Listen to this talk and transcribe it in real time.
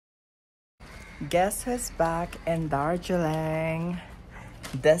Guess who's back in Darjeeling?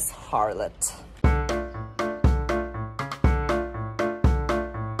 This harlot.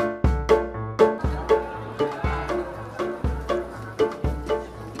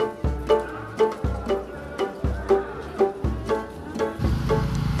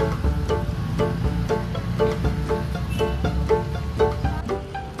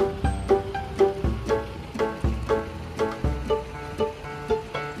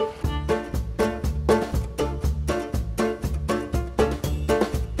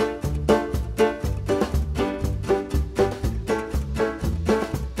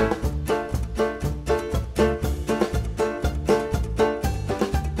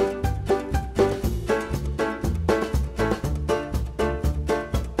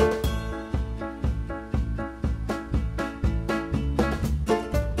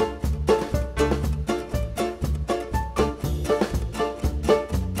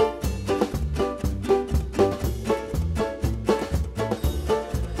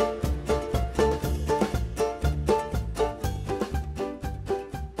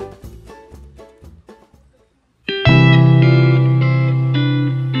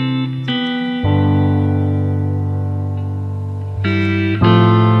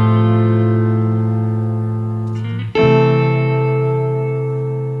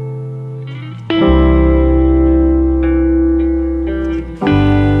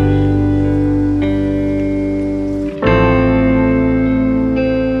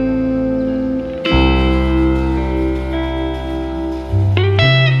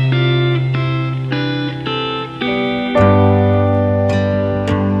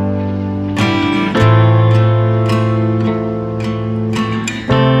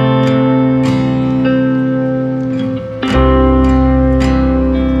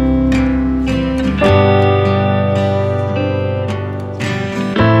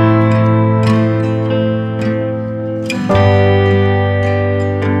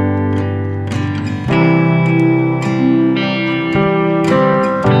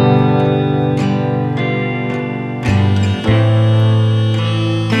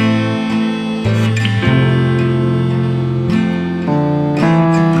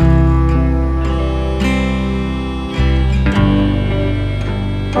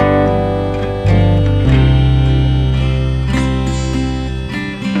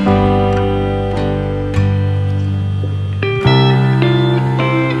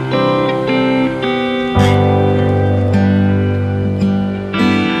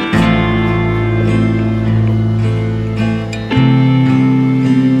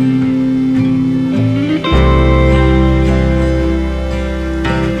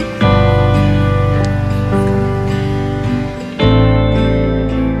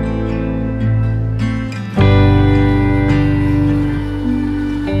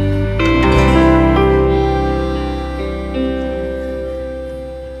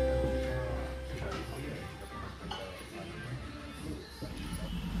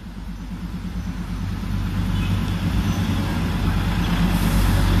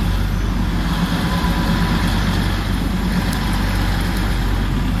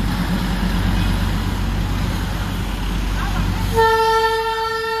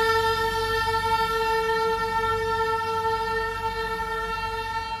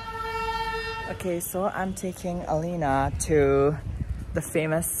 Okay, so I'm taking Alina to the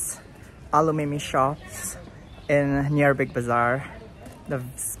famous aloo-mimi shops in near Big Bazaar. The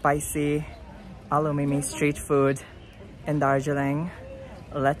spicy aloo-mimi street food in Darjeeling.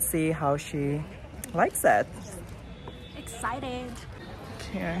 Let's see how she likes it. Excited.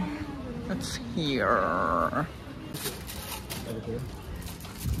 Okay, it's here.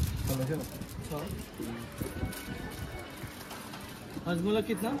 Hajmola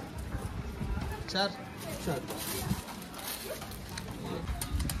कितना? चार चार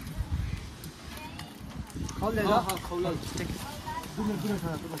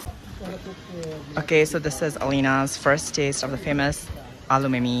Okay, so this is Alina's first taste of the famous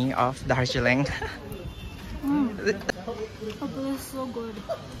aloo-mimi of Darjeeling. Oh, this is so good.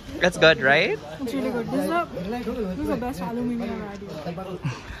 It's good, right? It's really good. This is the best aloo-mimi I've had.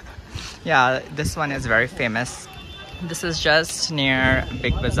 Yeah, this one is very famous. This is just near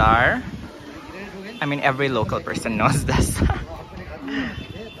Big Bazaar. I mean, every local person knows this.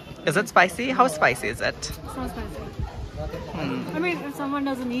 Is it spicy? How spicy is it? It's not spicy. I mean, if someone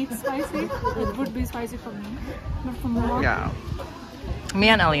doesn't eat spicy, it would be spicy for me. But for more. Yeah. Me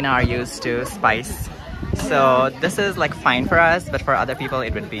and Alina are used to spice. So this is like fine for us, but for other people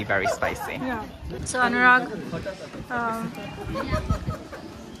it would be very spicy. Yeah. So Anurag,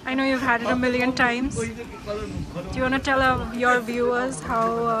 I know you've had it a million times. Do you want to tell your viewers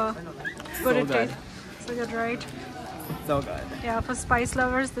how good So it good. tastes. So good, right? So good. Yeah, for spice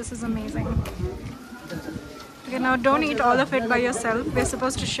lovers, this is amazing. Okay, now don't eat all of it by yourself. We're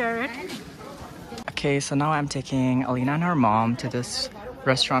supposed to share it. Okay, so now I'm taking Alina and her mom to this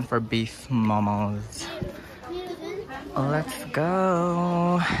restaurant for beef momos. Let's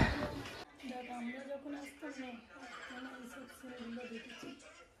go.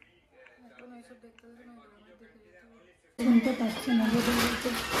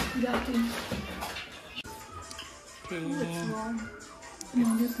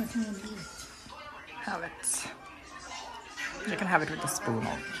 Have it. You can have it with a spoon.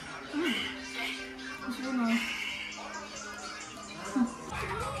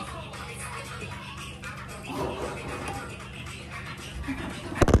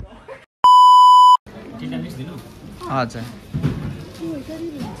 हजुर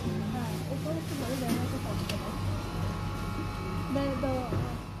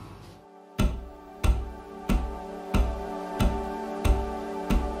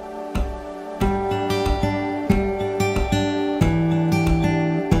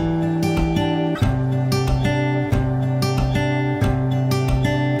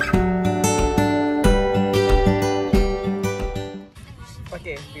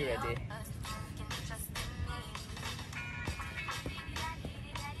Okay, be ready.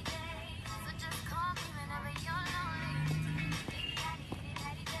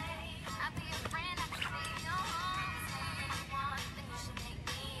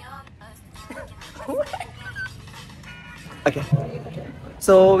 Okay.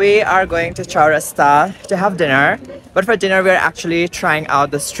 So we are going to Chaurasta to have dinner, but for dinner we're actually trying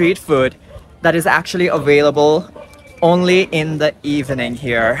out the street food that is actually available only in the evening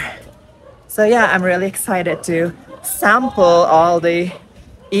here. So yeah, I'm really excited to sample all the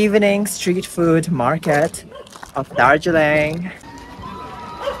evening street food market of Darjeeling.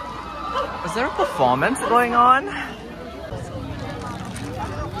 Is there a performance going on?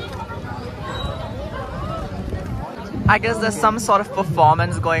 I guess there's some sort of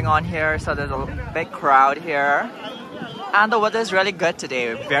performance going on here, so there's a big crowd here. And the weather is really good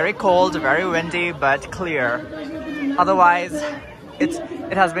today. Very cold, very windy, but clear. Otherwise, it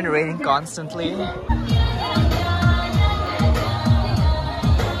has been raining constantly.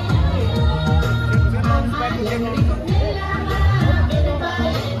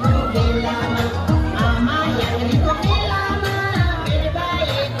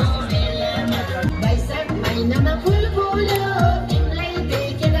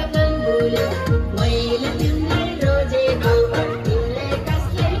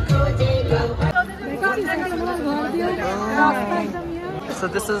 So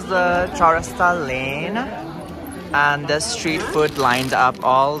this is the Chaurasta lane, and there's street food lined up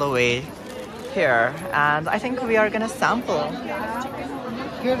all the way here, and I think we are gonna sample.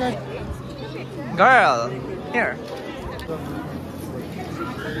 Girl, here.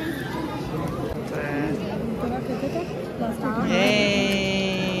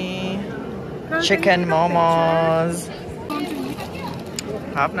 Yay! Chicken momos.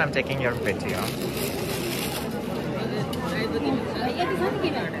 I'm taking your video.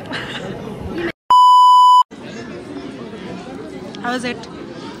 How is it?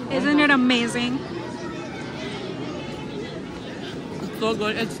 Isn't it amazing? It's so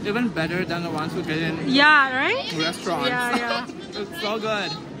good. It's even better than the ones we get in Yeah, right? restaurants. Yeah. It's so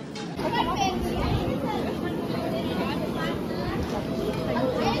good.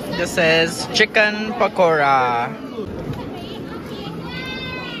 This is chicken pakora.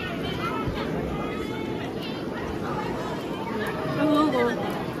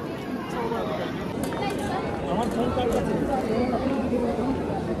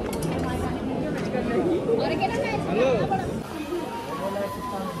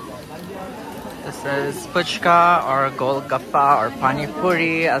 This is puchka or golgappa or pani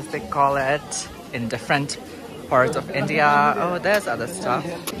puri as they call it in different parts of India. Oh, there's other stuff.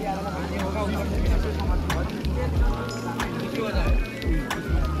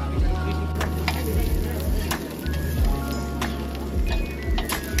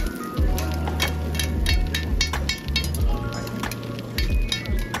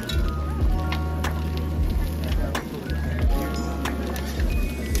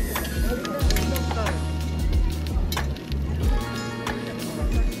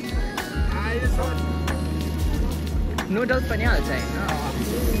 Noodles पनि हाल्छ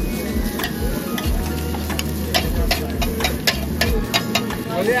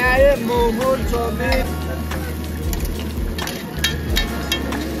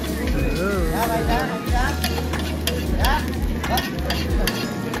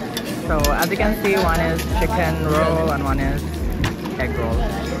So as you can see, one is chicken roll and one is egg roll.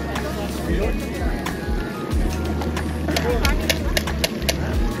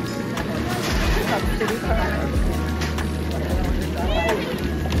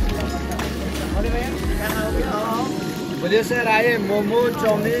 बोलिए sir आइए momo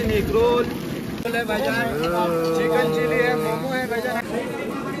chowmein egg roll है भाईजान chicken chilli है मोमो है भाईजान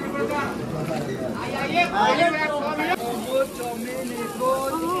momo chowmein egg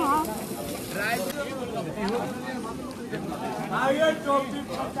role rise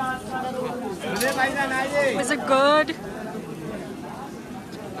बोलिए भाईजान आइए Is it good?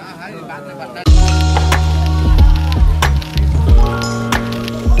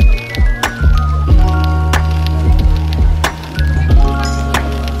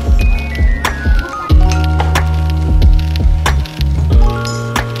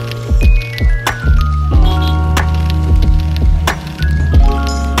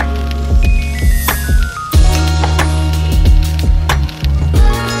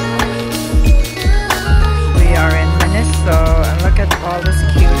 All this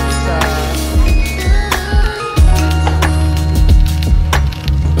cute stuff.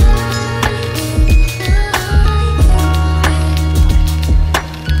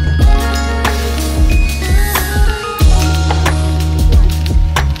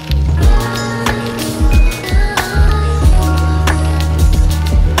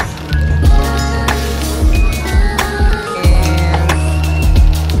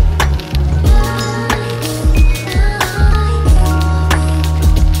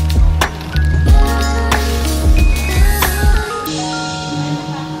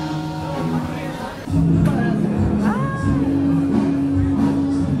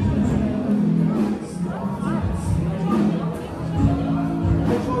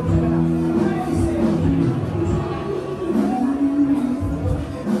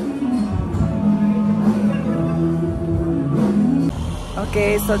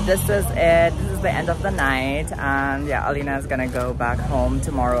 Okay, so this is it. This is the end of the night, and yeah, Alina is gonna go back home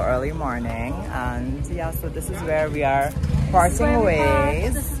tomorrow early morning. And yeah, so this is where we are parting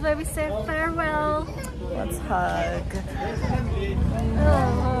ways. This is where we say farewell. Let's hug.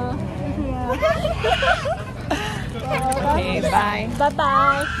 Okay, bye.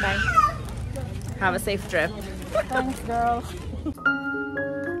 Bye-bye. Bye. Have a safe trip. Thanks, girl.